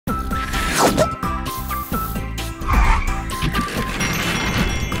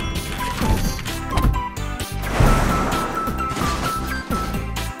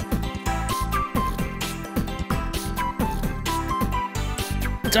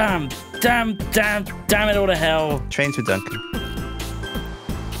damn it all to hell. Trains with Duncan.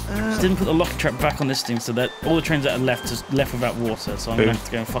 Just didn't put the locker trap back on this thing, so that all the trains that are left just left without water. So I'm gonna have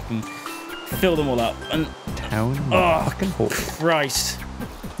to go and fucking fill them all up. And fucking hole. Christ!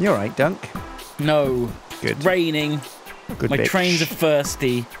 You're right, Dunk. No. Good. It's raining. Good. My bitch. trains are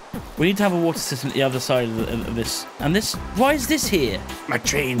thirsty. We need to have a water system at the other side of this. And this, why is this here? My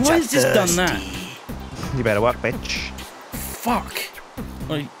trains Why are has this thirsty. done that? You better work, bitch. Fuck.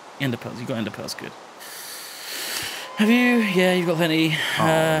 Oh, ender pearls. You got ender pearls. Good. Have you? Yeah, you've got plenty. Oh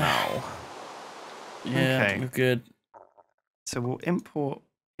no. Yeah, Okay. we're good. So we'll import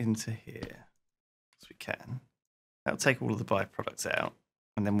into here as we can. That'll take all of the byproducts out,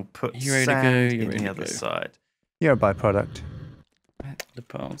 and then we'll put You ready to sand go? You in ready the to other go? side. You're a byproduct. The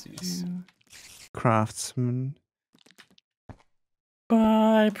parties. Craftsman.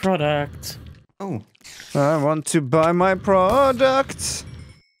 Byproduct. Oh, I want to buy my product.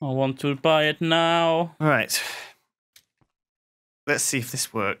 I want to buy it now. all right. Let's see if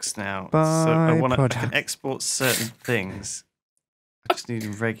this works now. Buy So I want to. I product. can export certain things. I just need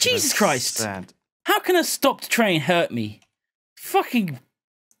regular. Jesus Christ. Sand. How can a stopped train hurt me? Fucking.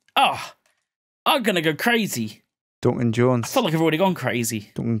 Oh, I'm gonna go crazy. Duncan I Jones. felt like I've already gone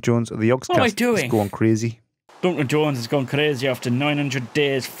crazy. Duncan Jones of the Yogscast. What am I doing? Is going crazy. Duncan Jones has gone crazy after 900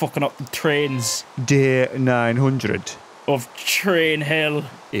 days fucking up the trains Day 900 of Train Hill.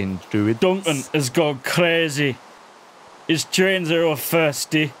 in Druidz. Duncan has gone crazy. His trains are all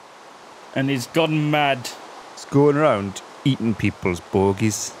thirsty, and he's gone mad. It's going around eating people's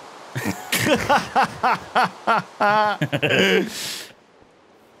bogies.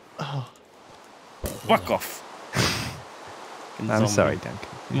 Fuck off. I'm sorry, Duncan.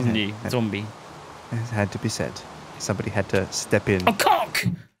 Wasn't he? Zombie. It had to be said. Somebody had to step in. Oh, cock!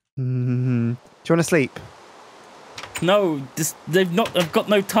 Mhm. Do you want to sleep? No, they've not. I've got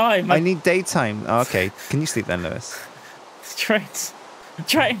no time. I need daytime. Oh, okay. Can you sleep then, Lewis? Trains.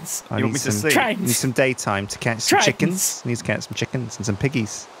 Trains. I You want need me to some, sleep? Trains. need some daytime to catch some Trains. chickens. Need to catch some chickens and some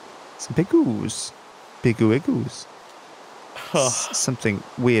piggies. Some piggoos. Pigoo iggoos. Something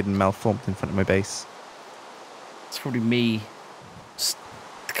weird and malformed in front of my base. It's probably me. Just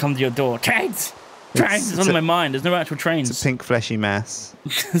come to your door. Trains! Trains! It's It's on a- my mind. There's no actual It's trains. a pink fleshy mass.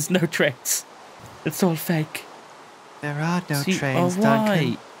 There's no trains. It's all fake. There are no See, trains, oh,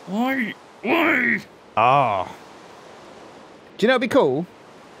 Duncan. why? Why? Oh. Do you know it'd be cool?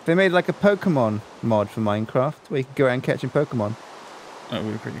 If they made like a Pokemon mod for Minecraft where you could go around catching Pokemon. That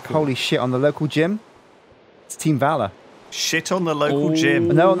would be pretty cool. Holy shit, on the local gym? It's Team Valor. Shit on the local Oh. gym.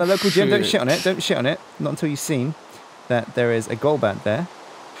 No, on the local gym, don't shit. shit on it. Don't shit on it. Not until you've seen that there is a Golbat there.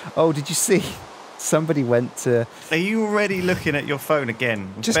 Oh, did you see? Somebody went to... Are you already looking at your phone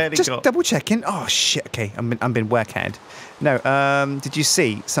again? We've Just barely got. double checking. Oh, shit. Okay, I'm been workhead. No, did you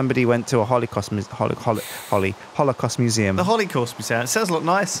see somebody went to a Holocaust Holocaust museum? The Holocaust Museum. It sounds a lot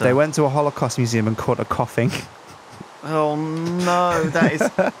nicer. They went to a Holocaust museum and caught a coughing. Oh no, that is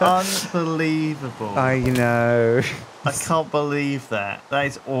unbelievable. I know. I can't believe that. That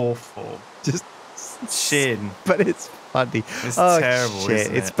is awful. Just Shin. but it's funny. It's oh, terrible, shit.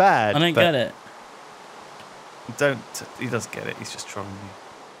 isn't It's it? bad. I don't but get it. He does get it. He's just trolling you.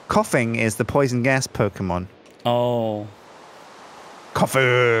 Coughing is the poison gas Pokemon. Oh.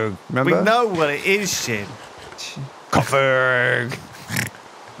 Coughing. Remember? We know what it is, Shin. Coughing.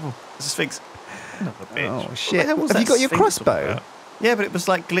 The Sphinx. Another bitch. Oh, What shit. the hell was Have you that got your Sphinx all crossbow? about? Yeah, but it was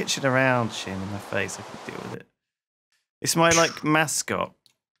like glitching around, Shin, in my face. I couldn't deal with it. It's my like mascot.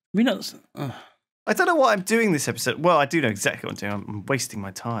 We not. I don't know what I'm doing this episode. Well, I do know exactly what I'm doing. I'm wasting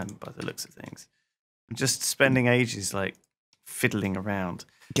my time by the looks of things. I'm just spending ages like fiddling around.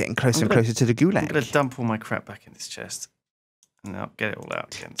 Getting closer and I'm gonna- closer to the I'm going to Gulag. dump all my crap back in this chest. And I'll get it all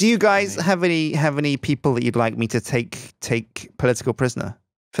out again. Do you guys have any people that you'd like me to take political prisoner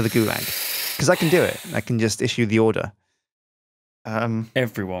for the Gulag? Because I can do it. I can just issue the order.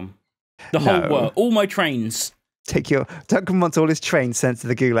 Everyone. The No. whole world. All my trains. Duncan wants all his trains sent to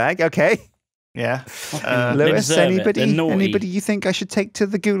the Gulag. Okay. Yeah. They Lewis, deserve it. anybody? They're naughty. Anybody you think I should take to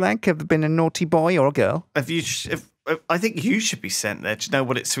the Gulag? Have been a naughty boy or a girl? I think you should be sent there to know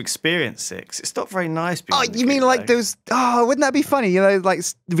what it's to experience it. 'Cause it's not very nice. being Oh, in the you mean like Gulag. those? Oh, wouldn't that be funny? You know, like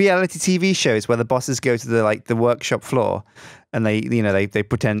reality TV shows where the bosses go to the workshop floor, and they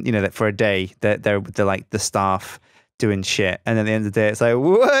pretend that for a day they're like the staff doing shit, and at the end of the day it's like,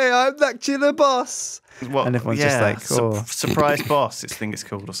 "Wait, I'm actually the boss." What? And everyone's just like, oh. surprise boss. I think it's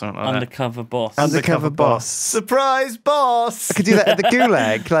called or something like that. Undercover boss. Undercover boss. Surprise boss. I could do that at the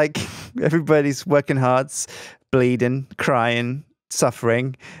Gulag. Like everybody's working hard, bleeding, crying,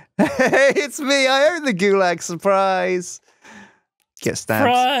 suffering. Hey, it's me. I own the Gulag. Surprise. Get stabbed.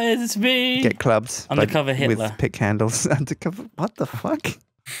 Surprise, it's me. Get clubbed. Undercover Hitler. With pick handles. Undercover. What the fuck?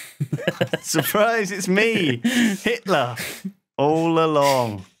 Surprise, it's me, Hitler, all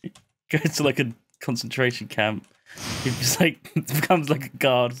along. Go to like a concentration camp. He just like becomes like a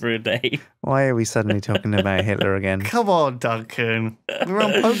guard for a day. Why are we suddenly talking about Hitler again? Come on, Duncan. We were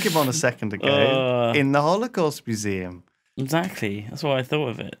on Pokemon a second ago in the Holocaust Museum. Exactly. That's why I thought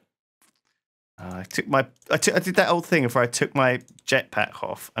of it. I did that old thing where I took my jetpack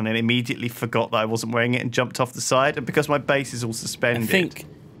off and then immediately forgot that I wasn't wearing it and jumped off the side. And because my base is all suspended, I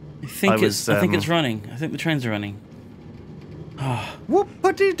think it's running. I think the trains are running.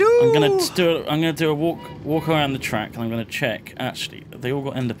 Whoop-a-dee-doo! I'm gonna do a walk around the track, and I'm gonna check. Actually, they all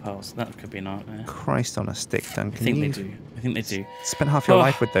got ender pearls. That could be a nightmare. Christ on a stick, Duncan. I think they do. I think they do. Spent half your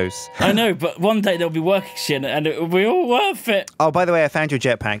life with those. I know, but one day they'll be working shit, and it will be all worth it. Oh, by the way, I found your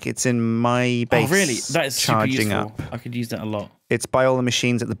jetpack. It's in my base. Oh, really? That is super charging useful. up. I could use that a lot. It's by all the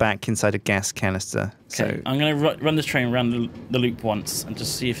machines at the back inside a gas canister. Okay, So I'm gonna run this train around the loop once and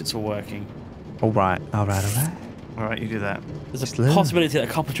just see if it's all working. all right. All right, you do that. There's Just a learn. possibility that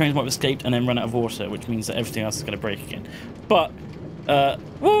a couple of trains might have escaped and then run out of water, which means that everything else is going to break again. But, I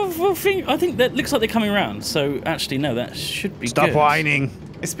think that looks like they're coming around. So, actually, no, that should be Stop good. whining.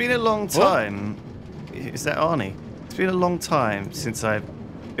 It's been a long time. Is that Arnie? It's been a long time since I've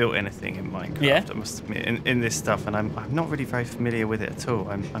built anything in Minecraft. Yeah. I must admit, in this stuff, and I'm not really very familiar with it at all.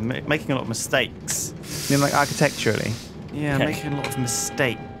 I'm making a lot of mistakes. You mean like architecturally? Yeah, Okay. I'm making a lot of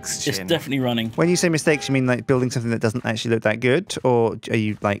mistakes. It's Jin. definitely running. When you say mistakes, you mean like building something that doesn't actually look that good, or are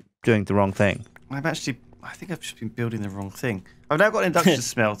you like doing the wrong thing? I think I've just been building the wrong thing. I've now got an induction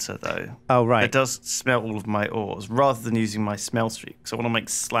smelter though. Oh right. It does smelt all of my ores rather than using my smeltery because I want to make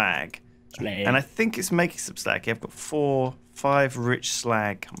slag. And I think it's making some slag. Yeah, I've got 5 rich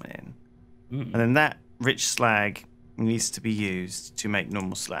slag coming in. And then that rich slag needs to be used to make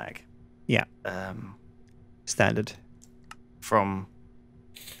normal slag. Yeah. Standard. From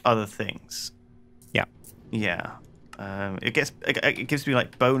other things. Yeah. Yeah. It gives me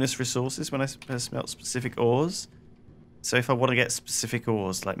like bonus resources when I smelt specific ores. So if I want to get specific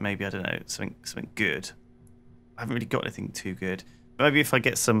ores, like maybe I don't know something good. I haven't really got anything too good. But maybe if I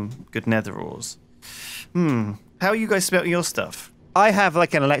get some good nether ores. How are you guys smelting your stuff? I have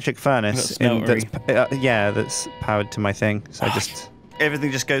like an electric furnace smeltery. that's powered to my thing. So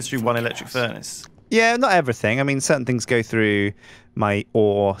Everything just goes through one electric furnace. Yeah, not everything. I mean, certain things go through my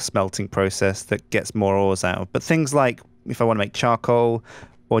ore smelting process that gets more ores out. But things like if I want to make charcoal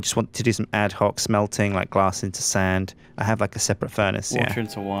or just want to do some ad hoc smelting, like glass into sand, I have like a separate furnace. Water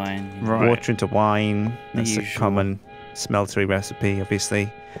into wine. Right. Water into wine. That's a usual. common smeltery recipe, obviously.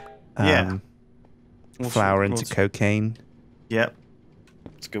 Yeah. Flour into cocaine. Yep.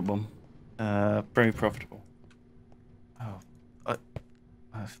 It's a good one. Very profitable.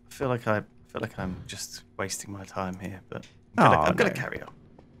 I feel like I'm just wasting my time here, but I'm gonna carry on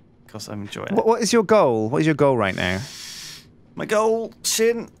because I'm enjoying it. What is your goal? What is your goal right now? My goal,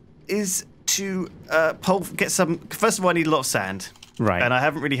 Shin, is to get some. First of all, I need a lot of sand. Right. And I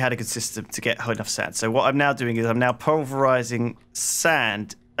haven't really had a good system to get enough sand. So what I'm now doing is I'm now pulverizing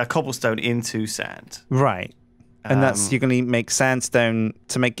sand, cobblestone into sand. Right. And that's, you're going to make sandstone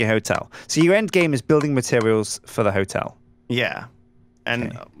to make your hotel. So your end game is building materials for the hotel. Yeah.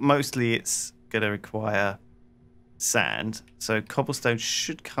 And Okay. mostly it's going to require sand. So cobblestone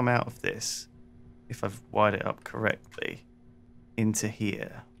should come out of this, if I've wired it up correctly, into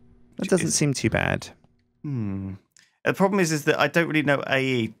here. That doesn't seem too bad. The problem is that I don't really know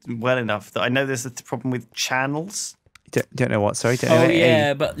AE well enough that I know there's a problem with channels. Don't know what, sorry? Don't Oh know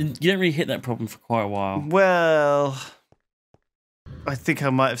yeah, but you don't really hit that problem for quite a while. Well, I think I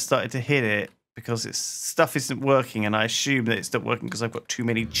might have started to hit it because stuff isn't working, and I assume that it's not working because I've got too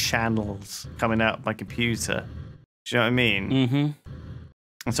many channels coming out of my computer. Do you know what I mean? Mm-hmm.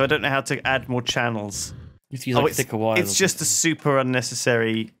 And so I don't know how to add more channels. You have to use like thicker wires. It's just a super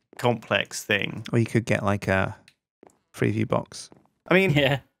unnecessary complex thing. Or you could get like a Freeview box. I mean,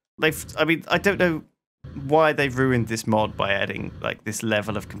 yeah. I don't know why they've ruined this mod by adding like this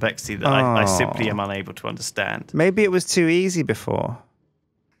level of complexity that I simply am unable to understand. Maybe it was too easy before.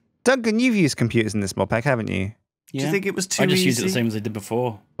 Duncan, you've used computers in this mod pack, haven't you? Do you think it was too easy? I just used it the same as I did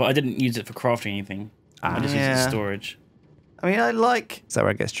before, but I didn't use it for crafting anything. I just used it for storage. I mean, Is that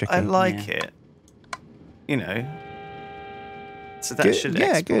where it gets tricky? I like it. You know. So that should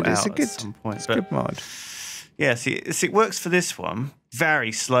export out at some point. It's a good mod. Yeah, see, it works for this one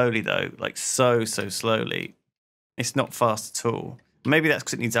very slowly though, like so slowly. It's not fast at all. Maybe that's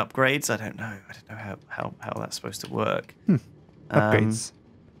because it needs upgrades. I don't know. I don't know how that's supposed to work. Upgrades.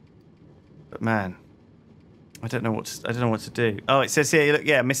 But man, I don't know what to do. Oh, it says here. Look,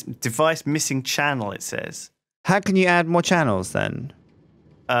 yeah, device missing channel. It says. How can you add more channels then?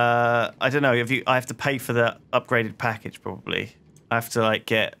 I don't know. I have to pay for the upgraded package probably. I have to like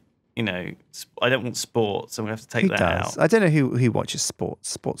get. You know, I don't want sports, so I'm gonna have to take that out. I don't know who watches sports.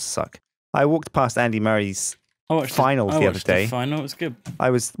 Sports suck. I walked past Andy Murray's final the other day. Final, it was good.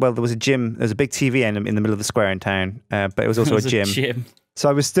 There was a gym. There was a big TV in the middle of the square in town, but it was also a gym. So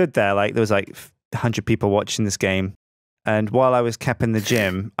I was stood there, like there was like 100 people watching this game, and while I was capping the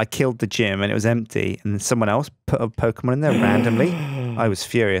gym, I killed the gym and it was empty, and someone else put a Pokemon in there randomly. I was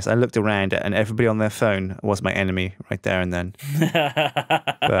furious. I looked around and everybody on their phone was my enemy right there and then.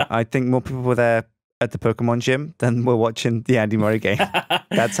 But I think more people were there at the Pokemon gym than were watching the Andy Murray game.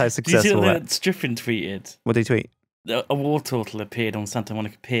 That's how successful Did you see that. what Strippin tweeted? What did he tweet? A war turtle appeared on Santa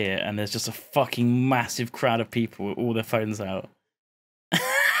Monica Pier, and there's just a fucking massive crowd of people with all their phones out.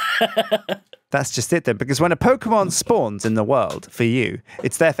 That's just it then, because when a Pokemon spawns in the world for you,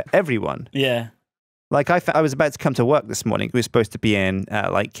 it's there for everyone. Yeah. Like I was about to come to work this morning. We were supposed to be in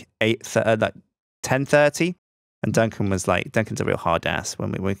like 10:30, and Duncan was like, Duncan's a real hard ass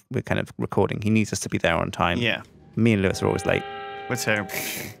when we're kind of recording. He needs us to be there on time. Yeah. Me and Lewis are always late. We're terrible.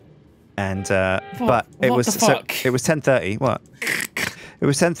 And but it was 10:30. What? It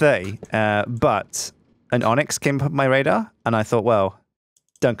was 10:30. But an Onyx came up on my radar, and I thought, well,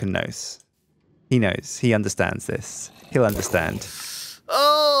 Duncan knows. He knows. He understands this. He'll understand.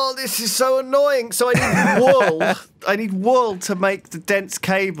 Oh, this is so annoying. So I need wool. I need wool to make the dense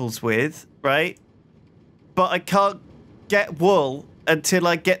cables with, right? But I can't get wool until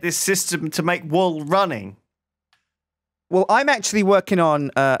I get this system to make wool running. Well, I'm actually working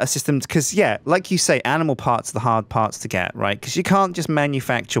on a system because, yeah, like you say, animal parts are the hard parts to get, right? Because you can't just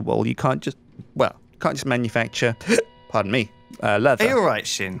manufacture wool. You can't just manufacture, pardon me, leather. Are you all right,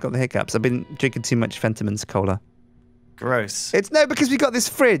 Shin? Got the hiccups. I've been drinking too much Fentimans Cola. Gross. It's no, because we got this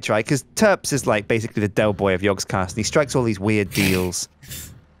fridge, right? Because Terps is like basically the Del Boy of Yogscast, and he strikes all these weird deals,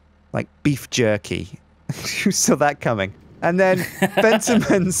 like beef jerky. You saw that coming. And then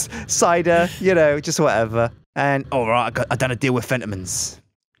Fentimans cider, you know, just whatever. And all right, I done a deal with Fentimans.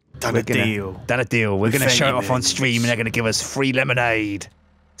 Done a deal. We're going to show it off on stream, and they're going to give us free lemonade.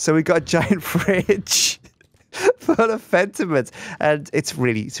 So we got a giant fridge full of Fentimans, and it's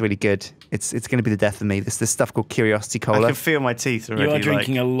really good. It's going to be the death of me. This stuff called Curiosity Cola. I can feel my teeth already. You are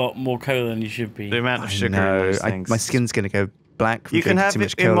drinking a lot more cola than you should be. The amount of sugar in those things. My skin's going to go black from you can have too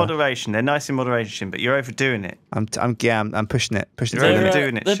much it in cola. moderation. They're nice in moderation, but you're overdoing it. I'm pushing it. You're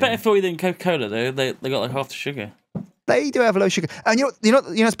overdoing it. They're better for you than Coca-Cola, though. They got like half the sugar. They do have low sugar, and you know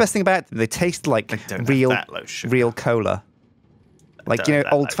what's the best thing about them? They taste like real cola, like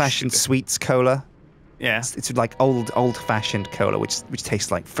old-fashioned sweets cola. Yeah, it's like old-fashioned cola, which tastes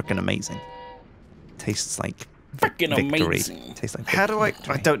like freaking amazing. Tastes like freaking amazing. Tastes like how do I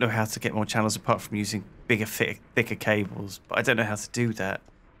don't know how to get more channels apart from using bigger, thicker cables, but I don't know how to do that.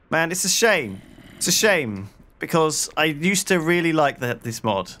 Man, it's a shame. It's a shame because I used to really like this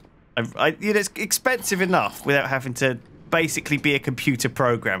mod. It's expensive enough without having to basically be a computer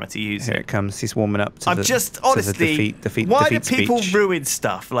programmer to use it. Here it comes. He's warming up to I'm just honestly. Why do people speech. ruin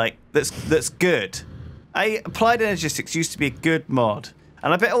stuff like that's good? Applied Energistics used to be a good mod.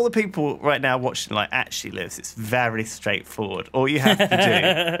 And I bet all the people right now watching actually lives. It's very straightforward. All you have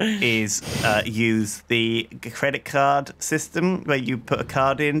to do is use the credit card system where you put a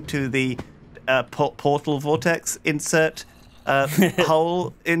card into the portal vortex insert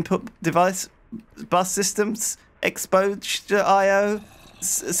hole input device bus systems exposure IO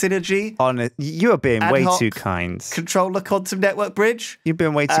synergy. You are being way too kind. Controller quantum network bridge. You've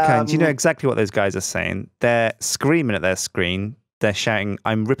been way too kind. You know exactly what those guys are saying. They're screaming at their screen. They're shouting,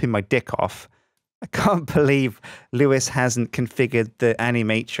 "I'm ripping my dick off." I can't believe Lewis hasn't configured the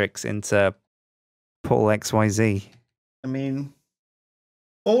Animatrix into Portal XYZ. I mean,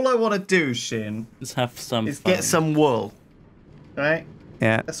 all I want to do, Shin, is have some is fun. get some wool, right?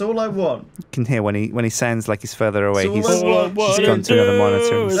 Yeah, that's all I want. You can hear when he sounds like he's further away. He's gone to another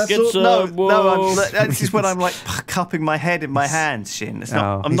monitor. This is when I'm like cupping my head in my hands, Shin. It's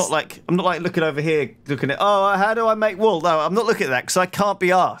not. I'm not like looking over here, looking at. Oh, how do I make wool? No, I'm not looking at that because I can't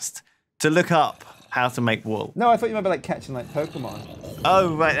be asked to look up how to make wool. No, I thought you might be like catching like Pokemon.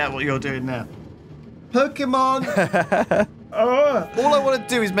 Oh, right, that's what you're doing now. Pokemon. All I want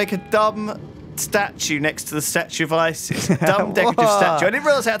to do is make a dumb statue next to the Statue of Isis. Dumb decorative statue. I didn't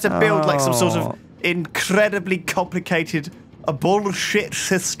realise I had to build like some sort of incredibly complicated bullshit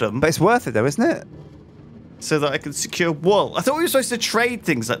system. But it's worth it though, isn't it? so that I can secure wool. I thought we were supposed to trade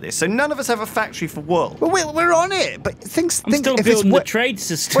things like this, so none of us have a factory for wool. Well, we're on it, but things. I'm still if building the it's trade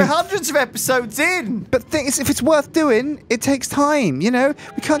system. We're hundreds of episodes in. But things, if it's worth doing, it takes time. You know,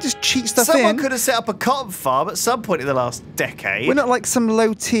 we can't just cheat stuff Someone in. could have set up a cotton farm at some point in the last decade. We're not like some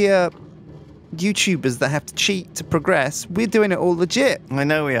low-tier YouTubers that have to cheat to progress. We're doing it all legit. I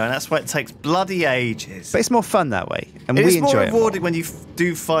know we are, and that's why it takes bloody ages. But it's more fun that way, and It we is enjoy more it more. rewarding when you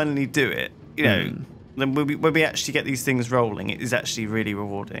do finally do it. You know, then when we actually get these things rolling, it is actually really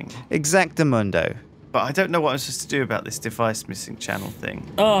rewarding. Exactamundo. But I don't know what I'm supposed to do about this device missing channel thing.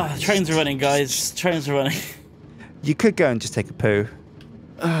 Oh, trains are running, guys. Trains are running. You could go and just take a poo.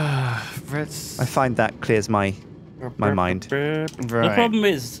 Red's... I find that clears my mind. Right. The problem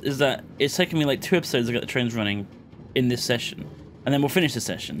is that it's taken me like 2 episodes to get the trains running in this session, and then we'll finish the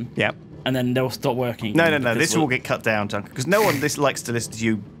session. Yeah. And then they'll stop working. No. This will get cut down, Duncan, because no one likes to listen to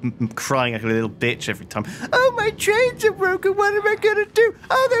you crying like a little bitch every time. Oh, my trains are broken. What am I gonna do?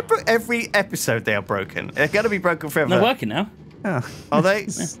 Oh, they're every episode they are broken. They're gonna be broken forever. They're working now. Oh. Are they?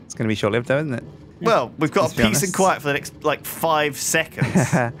 It's going to be short-lived, though, isn't it? Well, we've got Let's be peace and honest. quiet for the next like 5 seconds.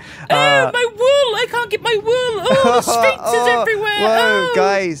 Oh, my wool! I can't get my wool. Oh, the sphinx is everywhere. Whoa, Oh.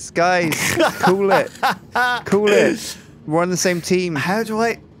 guys, cool it. Cool it. We're on the same team. How do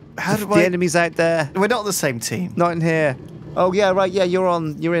I? The enemy's out there. We're not the same team. Not in here. Oh, yeah, right, yeah, you're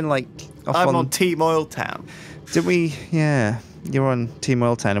in, like... I'm on Team Oil Town. Did we... Yeah, you're on Team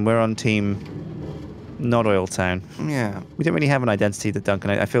Oil Town, and we're on Team... Not Oil Town. Yeah. We don't really have an identity, that Duncan.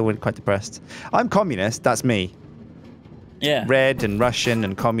 I feel we're quite depressed. I'm communist, that's me. Yeah. Red and Russian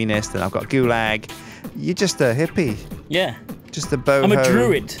and communist, and I've got Gulag. You're just a hippie. Yeah. Just a boho. I'm a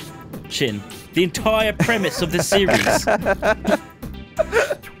druid, Shin. The entire premise of this series.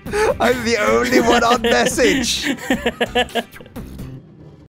 I'm the only one on message.